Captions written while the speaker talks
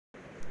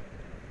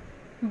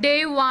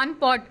Day one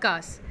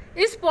podcast.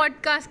 इस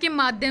podcast के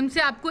माध्यम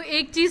से आपको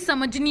एक चीज़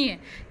समझनी है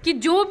कि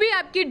जो भी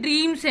आपके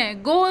ड्रीम्स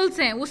हैं, गोल्स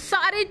हैं, वो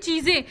सारी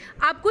चीज़ें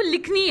आपको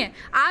लिखनी है।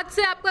 आज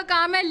से आपका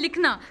काम है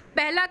लिखना।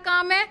 पहला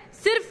काम है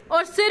सिर्फ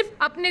और सिर्फ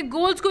अपने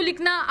गोल्स को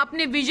लिखना,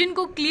 अपने विजन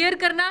को क्लियर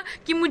करना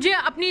कि मुझे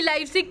अपनी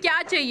लाइफ से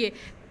क्या चाहिए।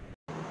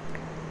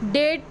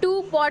 Day to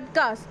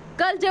podcast.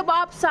 कल जब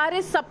आप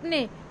सारे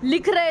सपने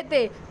लिख रहे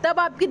थे तब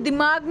आपके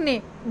दिमाग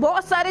ने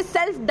बहुत सारे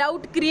सेल्फ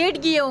डाउट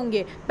क्रिएट किए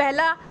होंगे।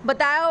 पहला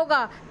बताया होगा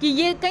कि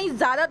ये कहीं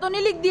ज़्यादा तो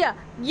नहीं लिख दिया,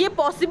 ये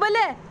पॉसिबल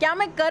है क्या,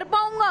 मैं कर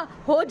पाऊंगा,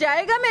 हो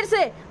जाएगा मेरे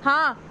से।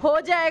 हाँ, हो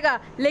जाएगा।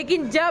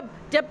 लेकिन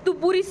जब तू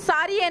पूरी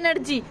सारी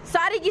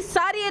की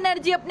सारी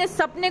एनर्जी अपने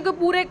सपने को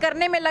पूरे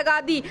करने में लगा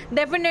दी,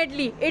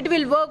 definitely it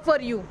will work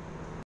for you.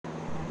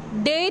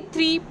 Day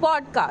three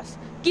podcast.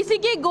 किसी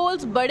के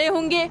गोल्स बड़े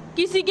होंगे,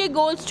 किसी के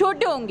गोल्स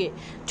छोटे होंगे।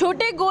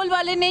 छोटे गोल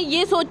वाले ने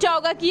ये सोचा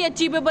होगा कि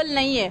अचीवेबल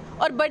नहीं है,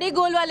 और बड़े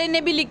गोल वाले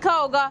ने भी लिखा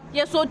होगा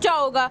या सोचा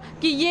होगा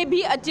कि ये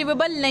भी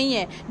अचीवेबल नहीं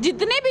है।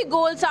 जितने भी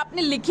गोल्स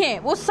आपने लिखे हैं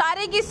वो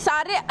सारे के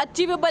सारे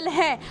अचीवेबल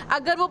हैं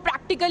अगर वो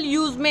प्रैक्टिकल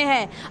यूज में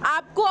है।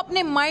 आपको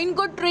अपने माइंड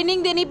को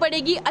ट्रेनिंग देनी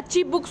पड़ेगी,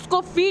 अच्छी बुक्स को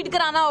फीड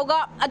कराना होगा,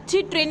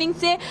 अच्छी ट्रेनिंग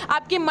से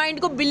आपके माइंड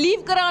को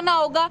बिलीव कराना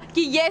होगा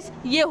कि यस,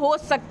 ये हो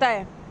सकता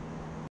है।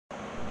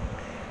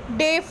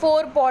 Day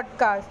four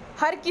podcast.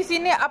 हर किसी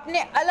ने अपने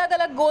अलग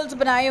अलग गोल्स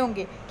बनाए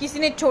होंगे। किसी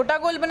ने छोटा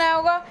गोल बनाया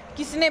होगा,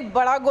 किसी ने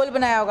बड़ा गोल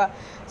बनाया होगा।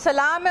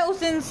 सलाम है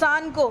उस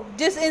इंसान को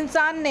जिस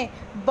इंसान ने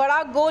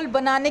बड़ा गोल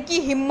बनाने की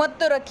हिम्मत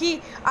तो रखी।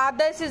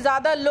 आधे से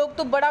ज़्यादा लोग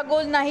तो बड़ा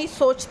गोल ना ही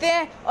सोचते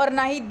हैं और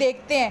ना ही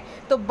देखते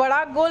हैं। तो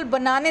बड़ा गोल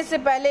बनाने से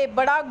पहले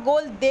बड़ा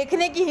गोल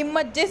देखने की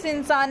हिम्मत जिस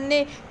इंसान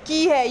ने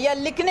की है या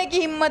लिखने की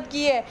हिम्मत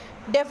की है,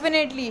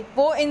 डेफिनेटली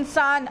वो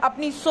इंसान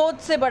अपनी सोच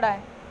से बड़ा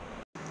है।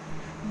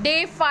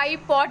 Day 5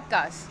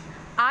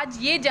 podcast. आज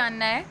ये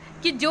जानना है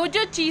कि जो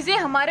जो चीज़ें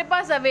हमारे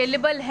पास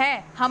अवेलेबल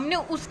हैं, हमने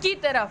उसकी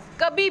तरफ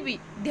कभी भी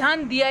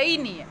ध्यान दिया ही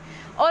नहीं है,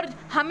 और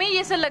हमें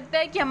ये सा लगता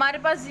है कि हमारे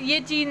पास ये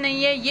चीज़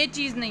नहीं है, ये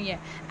चीज़ नहीं है।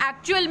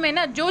 एक्चुअल में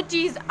ना, जो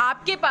चीज़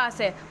आपके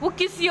पास है वो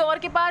किसी और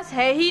के पास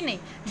है ही नहीं।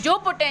 जो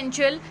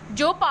पोटेंशियल,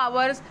 जो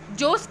पावर्स,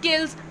 जो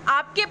स्किल्स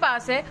आपके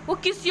पास है वो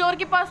किसी और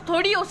के पास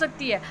थोड़ी हो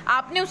सकती है।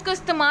 आपने उसका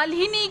इस्तेमाल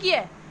ही नहीं किया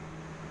है।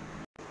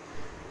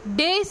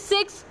 Day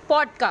 6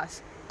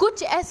 podcast.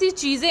 कुछ ऐसी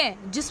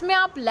चीज़ें जिसमें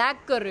आप लैग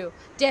कर रहे हो,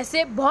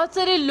 जैसे बहुत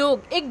सारे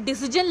लोग एक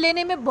डिसीजन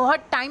लेने में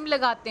बहुत टाइम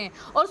लगाते हैं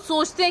और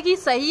सोचते हैं कि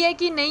सही है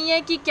कि नहीं है,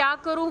 कि क्या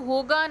करूं,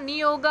 होगा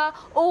नहीं होगा,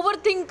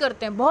 ओवरथिंक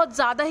करते हैं, बहुत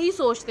ज़्यादा ही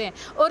सोचते हैं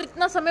और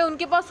इतना समय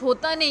उनके पास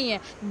होता नहीं है,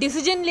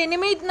 डिसीजन लेने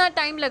में इतना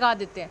टाइम लगा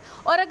देते हैं।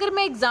 और अगर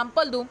मैं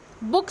एग्जांपल दूं,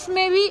 बुक्स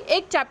में भी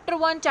एक चैप्टर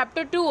 1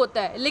 चैप्टर 2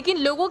 होता है, लेकिन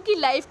लोगों की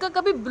लाइफ का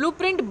कभी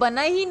ब्लूप्रिंट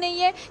बना ही नहीं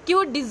है कि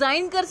वो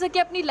डिज़ाइन कर सके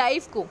अपनी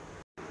लाइफ को।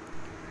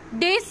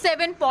 Day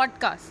 7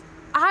 podcast.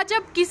 आज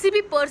आप किसी भी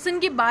पर्सन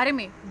के बारे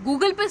में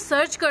गूगल पे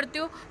सर्च करते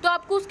हो तो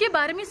आपको उसके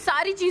बारे में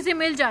सारी चीज़ें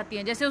मिल जाती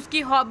हैं, जैसे उसकी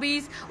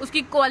हॉबीज़,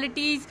 उसकी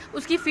क्वालिटीज़,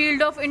 उसकी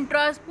फील्ड ऑफ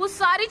इंटरेस्ट, वो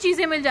सारी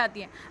चीज़ें मिल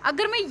जाती हैं।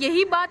 अगर मैं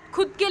यही बात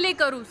खुद के लिए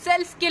करूँ,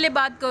 सेल्फ के लिए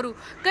बात करूँ,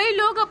 कई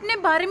लोग अपने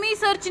बारे में ही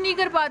सर्च नहीं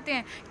कर पाते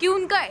हैं कि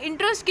उनका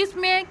इंटरेस्ट किस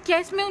में है,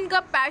 किस में उनका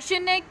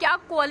पैशन है, क्या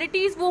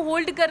क्वालिटीज़ वो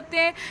होल्ड करते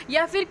हैं,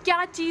 या फिर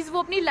क्या चीज़ वो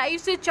अपनी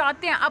लाइफ से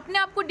चाहते हैं, अपने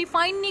आप को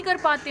डिफाइन नहीं कर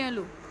पाते हैं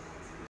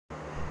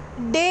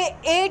लोग। Day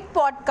 8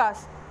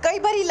 podcast. कई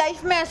बारी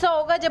लाइफ में ऐसा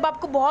होगा जब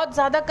आपको बहुत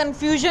ज़्यादा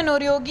कन्फ्यूजन हो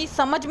रही होगी,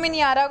 समझ में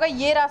नहीं आ रहा होगा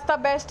ये रास्ता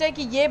बेस्ट है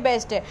कि ये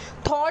बेस्ट है।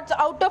 थॉट्स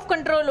आउट ऑफ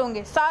कंट्रोल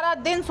होंगे, सारा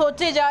दिन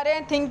सोचे जा रहे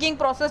हैं, थिंकिंग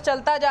प्रोसेस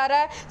चलता जा रहा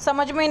है,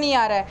 समझ में नहीं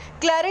आ रहा है,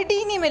 क्लैरिटी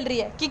ही नहीं मिल रही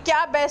है कि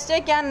क्या बेस्ट है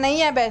क्या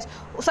नहीं है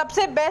बेस्ट।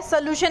 सबसे बेस्ट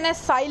सोल्यूशन है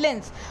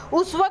साइलेंस।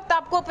 उस वक्त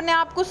आपको अपने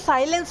आप को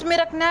साइलेंस में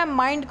रखना है,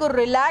 माइंड को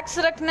रिलैक्स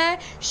रखना है,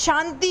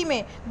 शांति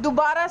में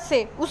दोबारा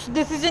से उस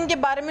डिसीजन के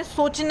बारे में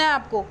सोचना है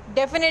आपको,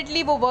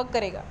 डेफिनेटली वो वर्क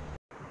करेगा।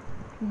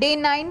 Day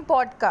 9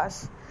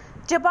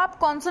 podcast. जब आप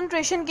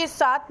कंसंट्रेशन के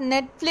साथ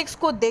नेटफ्लिक्स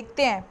को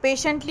देखते हैं,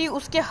 पेशेंटली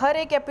उसके हर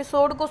एक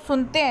एपिसोड को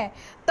सुनते हैं,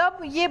 तब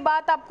ये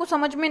बात आपको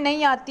समझ में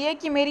नहीं आती है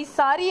कि मेरी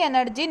सारी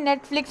एनर्जी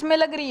नेटफ्लिक्स में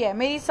लग रही है,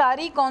 मेरी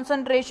सारी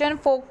कंसंट्रेशन,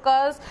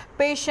 फोकस,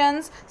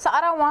 पेशेंस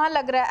सारा वहाँ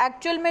लग रहा है।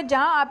 एक्चुअल में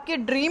जहाँ आपके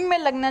ड्रीम में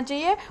लगना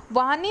चाहिए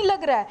वहाँ नहीं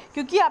लग रहा है,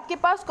 क्योंकि आपके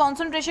पास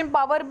कंसंट्रेशन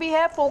पावर भी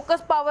है,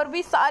 फोकस पावर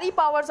भी, सारी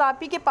पावर्स आप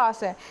ही के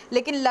पास है,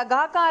 लेकिन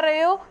लगा कहाँ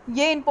रहे हो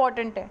ये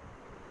इंपॉर्टेंट है।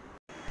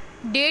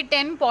 Day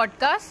 10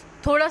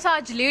 podcast. थोड़ा सा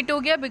आज लेट हो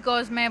गया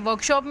बिकॉज मैं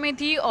वर्कशॉप में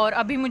थी और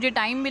अभी मुझे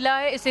टाइम मिला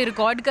है इसे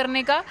रिकॉर्ड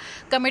करने का।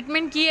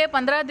 कमिटमेंट की है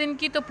 15 दिन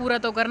की, तो पूरा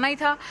तो करना ही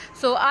था।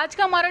 सो आज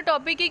का हमारा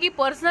टॉपिक है कि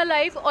पर्सनल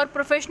लाइफ और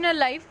प्रोफेशनल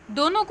लाइफ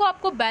दोनों को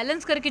आपको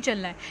बैलेंस करके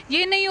चलना है।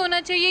 ये नहीं होना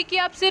चाहिए कि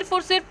आप सिर्फ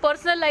और सिर्फ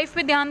पर्सनल लाइफ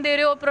पे ध्यान दे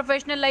रहे हो और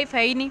प्रोफेशनल लाइफ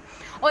है ही नहीं,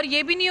 और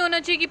ये भी नहीं होना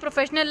चाहिए कि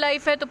प्रोफेशनल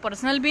लाइफ है तो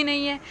पर्सनल भी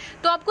नहीं है।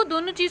 तो आपको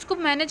दोनों चीज़ को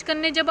मैनेज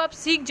करने जब आप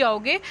सीख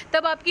जाओगे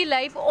तब आपकी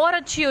लाइफ और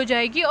अच्छी हो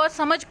जाएगी और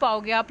समझ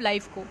पाओगे आप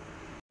लाइफ को।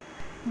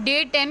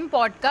 Day 10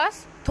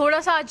 podcast. थोड़ा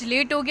सा आज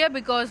लेट हो गया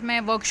बिकॉज मैं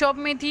वर्कशॉप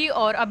में थी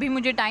और अभी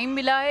मुझे टाइम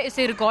मिला है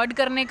इसे रिकॉर्ड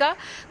करने का।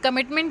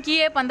 कमिटमेंट की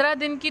है 15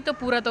 दिन की, तो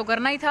पूरा तो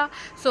करना ही था।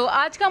 सो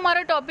आज का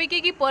हमारा टॉपिक है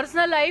कि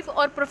पर्सनल लाइफ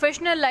और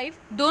प्रोफेशनल लाइफ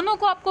दोनों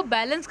को आपको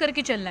बैलेंस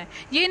करके चलना है।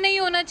 ये नहीं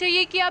होना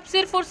चाहिए कि आप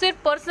सिर्फ और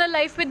सिर्फ पर्सनल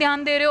लाइफ पे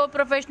ध्यान दे रहे हो और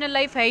प्रोफेशनल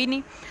लाइफ है ही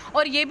नहीं,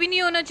 और ये भी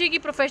नहीं होना चाहिए कि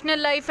प्रोफेशनल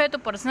लाइफ है तो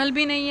पर्सनल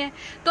भी नहीं है।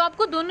 तो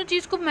आपको दोनों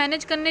चीज़ को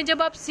मैनेज करने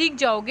जब आप सीख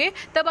जाओगे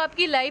तब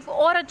आपकी लाइफ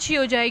और अच्छी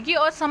हो जाएगी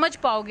और समझ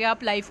पाओगे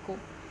आप लाइफ को।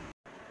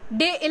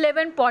 Day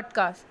 11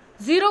 podcast,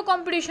 zero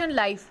competition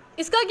life.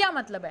 इसका क्या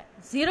मतलब है?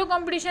 जीरो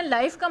कंपटीशन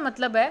लाइफ का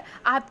मतलब है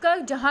आपका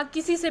जहाँ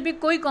किसी से भी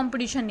कोई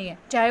कंपटीशन नहीं है,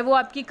 चाहे वो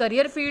आपकी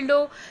करियर फील्ड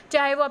हो,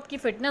 चाहे वो आपकी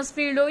फिटनेस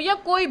फील्ड हो, या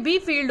कोई भी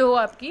फील्ड हो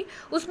आपकी,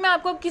 उसमें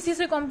आपको किसी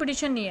से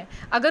कंपटीशन नहीं है।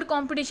 अगर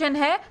कंपटीशन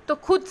है तो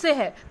खुद से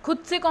है।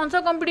 खुद से कौन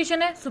सा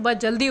कंपटीशन है? सुबह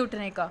जल्दी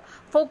उठने का,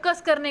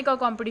 फोकस करने का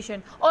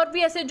कंपटीशन, और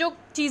भी ऐसे जो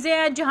चीज़ें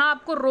हैं जहाँ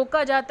आपको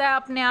रोका जाता है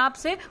अपने आप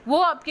से,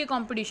 वो आपके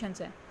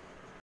कॉम्पिटिशन्स हैं।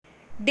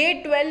 डे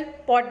 12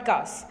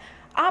 पॉडकास्ट,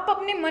 आप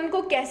अपने मन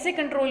को कैसे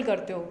कंट्रोल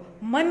करते हो?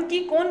 मन की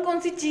कौन कौन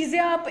सी चीज़ें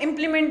आप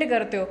इम्प्लीमेंट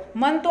करते हो?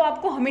 मन तो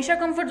आपको हमेशा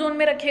कंफर्ट जोन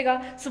में रखेगा।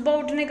 सुबह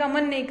उठने का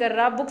मन नहीं कर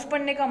रहा, बुक्स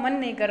पढ़ने का मन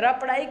नहीं कर रहा,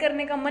 पढ़ाई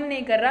करने का मन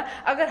नहीं कर रहा।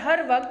 अगर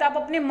हर वक्त आप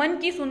अपने मन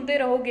की सुनते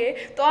रहोगे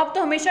तो आप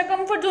तो हमेशा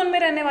कंफर्ट जोन में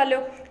रहने वाले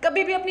हो,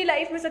 कभी भी अपनी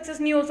लाइफ में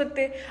सक्सेस नहीं हो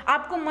सकते।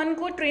 आपको मन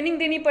को ट्रेनिंग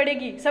देनी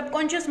पड़ेगी,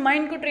 सबकॉन्शियस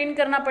माइंड को ट्रेन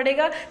करना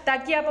पड़ेगा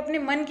ताकि आप अपने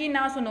मन की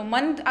ना सुनो।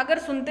 मन अगर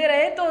सुनते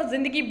रहे तो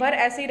जिंदगी भर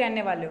ऐसे ही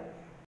रहने वाले हो।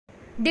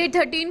 डे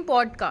 13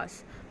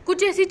 पॉडकास्ट,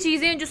 कुछ ऐसी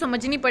चीज़ें जो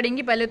समझनी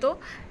पड़ेंगी। पहले तो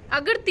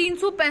अगर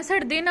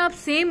 365 दिन आप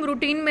सेम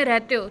रूटीन में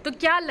रहते हो तो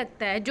क्या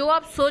लगता है जो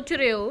आप सोच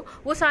रहे हो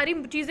वो सारी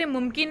चीज़ें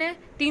मुमकिन है?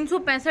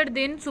 365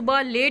 दिन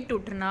सुबह लेट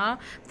उठना,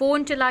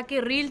 फ़ोन चला के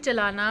रील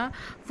चलाना,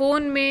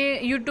 फ़ोन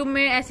में यूट्यूब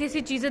में ऐसी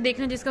ऐसी चीज़ें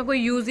देखना जिसका कोई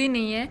यूज़ ही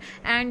नहीं है,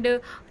 एंड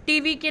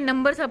टीवी के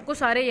नंबर सबको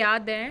सारे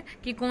याद हैं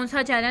कि कौन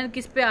सा चैनल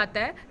किस पे आता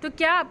है, तो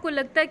क्या आपको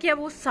लगता है कि अब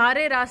वो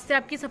सारे रास्ते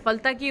आपकी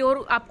सफलता की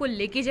ओर आपको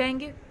लेके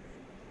जाएंगे?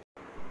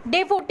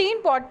 Day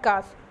 14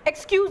 podcast,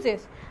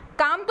 excuses.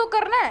 काम तो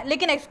करना है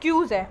लेकिन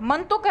एक्सक्यूज़ है।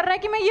 मन तो कर रहा है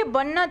कि मैं ये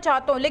बनना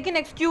चाहता हूँ, लेकिन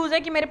एक्सक्यूज़ है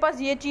कि मेरे पास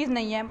ये चीज़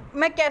नहीं है,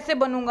 मैं कैसे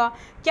बनूंगा,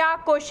 क्या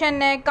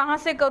क्वेश्चन है, कहाँ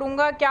से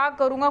करूँगा, क्या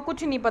करूँगा,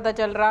 कुछ नहीं पता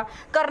चल रहा।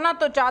 करना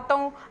तो चाहता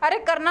हूँ, अरे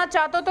करना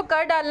चाहता हूँ तो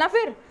कर डालना,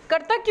 फिर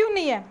करता क्यों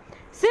नहीं है?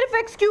 सिर्फ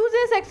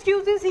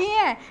एक्सक्यूजेस ही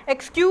हैं।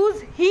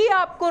 एक्सक्यूज़ ही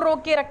आपको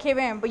रोक के रखे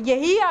हुए हैं।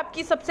 यही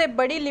आपकी सबसे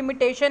बड़ी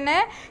लिमिटेशन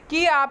है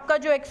कि आपका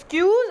जो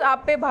एक्सक्यूज़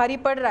आप पे भारी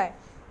पड़ रहा है।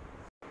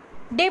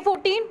 Day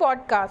 14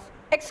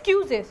 podcast,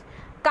 excuses.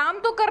 काम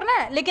तो करना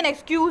है लेकिन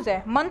एक्सक्यूज़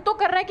है। मन तो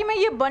कर रहा है कि मैं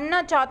ये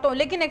बनना चाहता हूँ,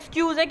 लेकिन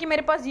एक्सक्यूज़ है कि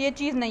मेरे पास ये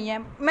चीज़ नहीं है,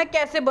 मैं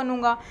कैसे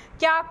बनूंगा,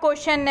 क्या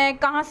क्वेश्चन है,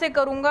 कहाँ से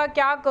करूँगा,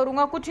 क्या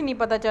करूँगा, कुछ नहीं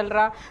पता चल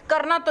रहा।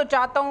 करना तो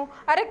चाहता हूँ,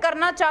 अरे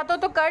करना चाहता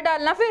हूँ तो कर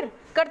डालना, फिर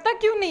करता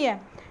क्यों नहीं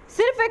है?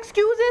 सिर्फ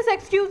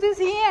एक्सक्यूजेस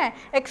ही हैं।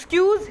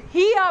 एक्सक्यूज़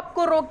ही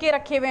आपको रोक के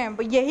रखे हुए हैं।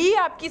 यही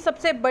आपकी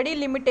सबसे बड़ी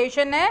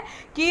लिमिटेशन है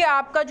कि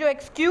आपका जो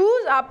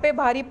एक्सक्यूज़ आप पे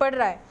भारी पड़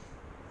रहा है।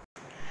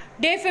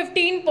 डे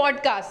 15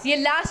 पॉडकास्ट, ये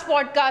लास्ट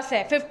पॉडकास्ट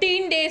है।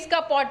 15 डेज का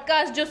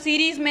पॉडकास्ट जो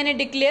सीरीज मैंने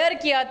डिक्लेयर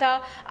किया था,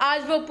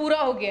 आज वो पूरा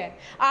हो गया है।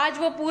 आज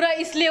वो पूरा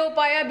इसलिए हो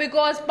पाया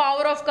बिकॉज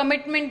पावर ऑफ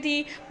कमिटमेंट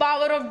थी,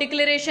 पावर ऑफ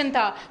डिक्लेरेशन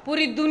था।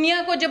 पूरी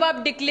दुनिया को जब आप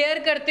डिक्लेयर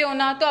करते हो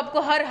ना, तो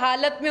आपको हर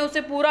हालत में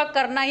उसे पूरा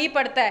करना ही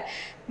पड़ता है।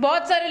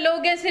 बहुत सारे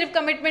लोग हैं सिर्फ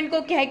कमिटमेंट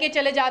को कह के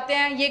चले जाते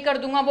हैं, ये कर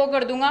दूंगा वो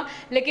कर दूंगा,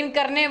 लेकिन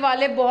करने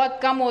वाले बहुत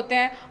कम होते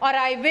हैं। और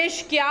आई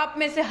विश कि आप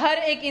में से हर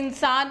एक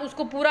इंसान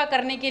उसको पूरा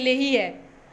करने के लिए ही है।